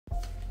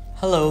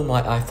Hello,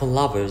 my iPhone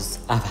lovers.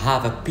 I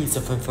have a piece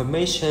of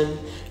information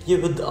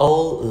you would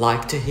all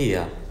like to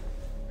hear.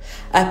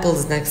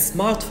 Apple's next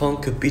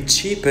smartphone could be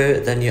cheaper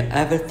than you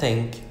ever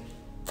think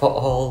for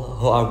all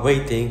who are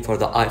waiting for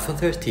the iPhone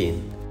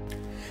 13.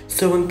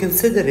 So when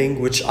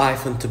considering which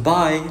iPhone to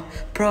buy,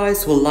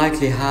 price will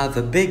likely have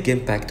a big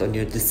impact on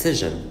your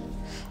decision.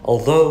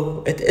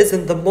 Although it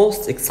isn't the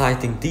most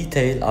exciting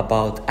detail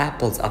about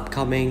Apple's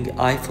upcoming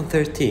iPhone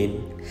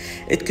 13,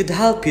 it could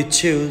help you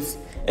choose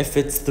if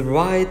it's the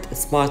right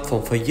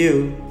smartphone for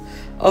you,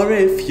 or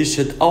if you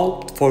should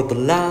opt for the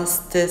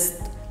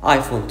latest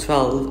iPhone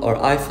 12 or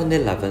iPhone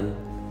 11.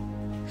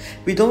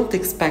 We don't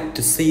expect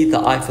to see the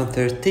iPhone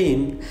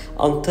 13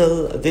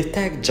 until the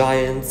Tech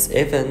Giants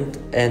event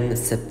in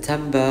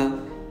September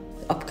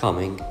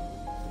upcoming.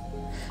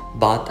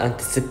 But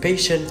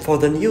anticipation for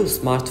the new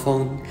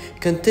smartphone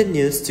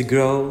continues to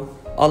grow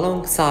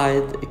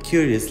alongside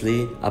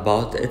curiously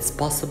about its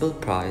possible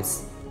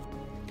price.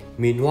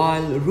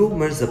 Meanwhile,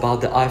 rumors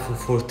about the iPhone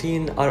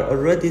 14 are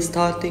already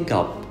starting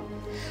up,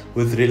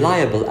 with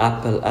reliable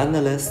Apple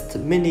analyst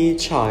Mini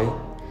Chai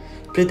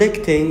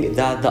predicting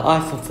that the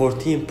iPhone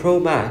 14 Pro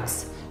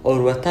Max,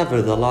 or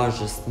whatever the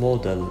largest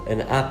model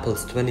in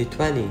Apple's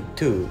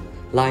 2022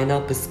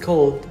 lineup is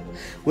called,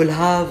 will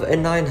have a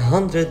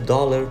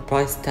 $900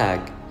 price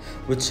tag,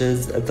 which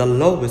is the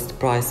lowest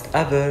price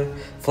ever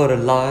for a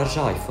large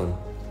iPhone.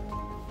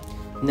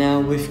 Now,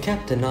 we've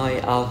kept an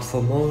eye out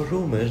for more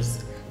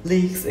rumors,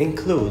 leaks and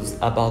clues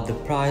about the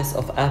price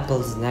of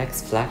Apple's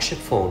next flagship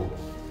phone.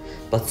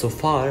 But so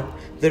far,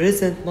 there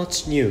isn't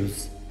much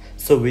news,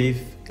 so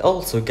we've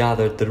also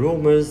gathered the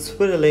rumors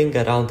swirling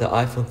around the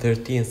iPhone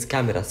 13's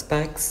camera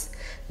specs,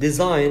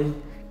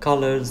 design,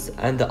 colors,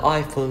 and the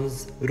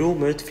iPhone's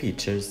rumored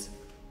features.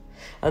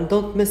 And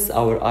don't miss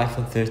our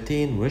iPhone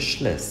 13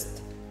 wish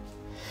list.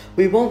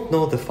 We won't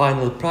know the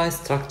final price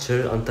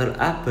structure until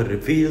Apple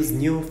reveals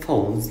new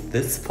phones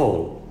this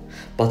fall,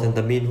 but in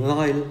the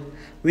meanwhile,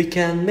 we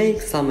can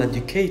make some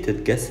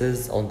educated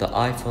guesses on the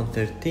iPhone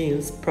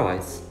 13's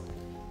price.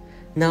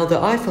 Now, the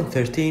iPhone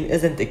 13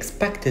 isn't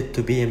expected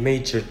to be a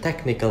major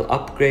technical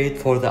upgrade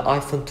for the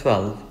iPhone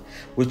 12,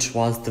 which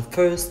was the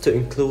first to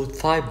include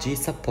 5G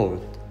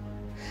support.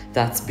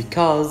 That's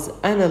because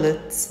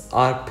analysts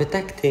are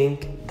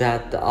predicting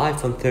that the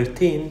iPhone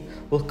 13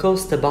 will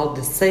cost about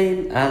the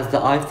same as the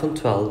iPhone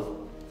 12,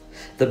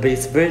 the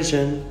base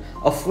version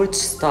of which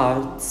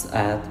starts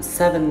at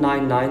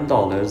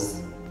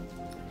 $799.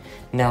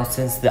 Now,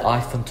 since the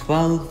iPhone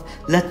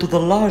 12 led to the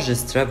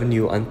largest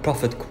revenue and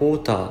profit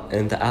quota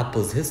in the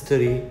Apple's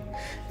history,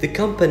 the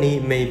company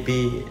may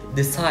be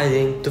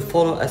deciding to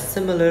follow a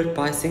similar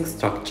pricing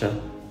structure.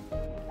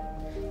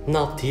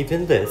 Not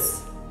even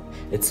this.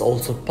 It's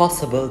also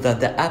possible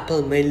that the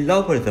Apple may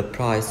lower the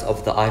price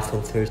of the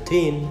iPhone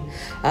 13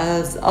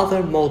 as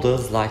other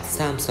models like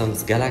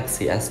Samsung's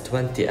Galaxy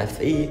S20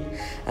 FE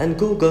and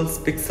Google's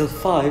Pixel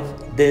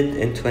 5 did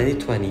in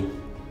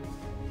 2020.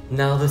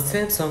 Now, the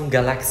Samsung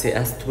Galaxy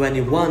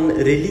S21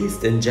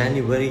 released in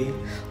January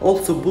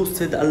also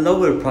boosted a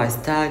lower price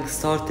tag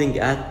starting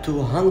at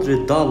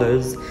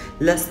 $200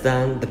 less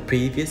than the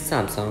previous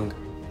Samsung.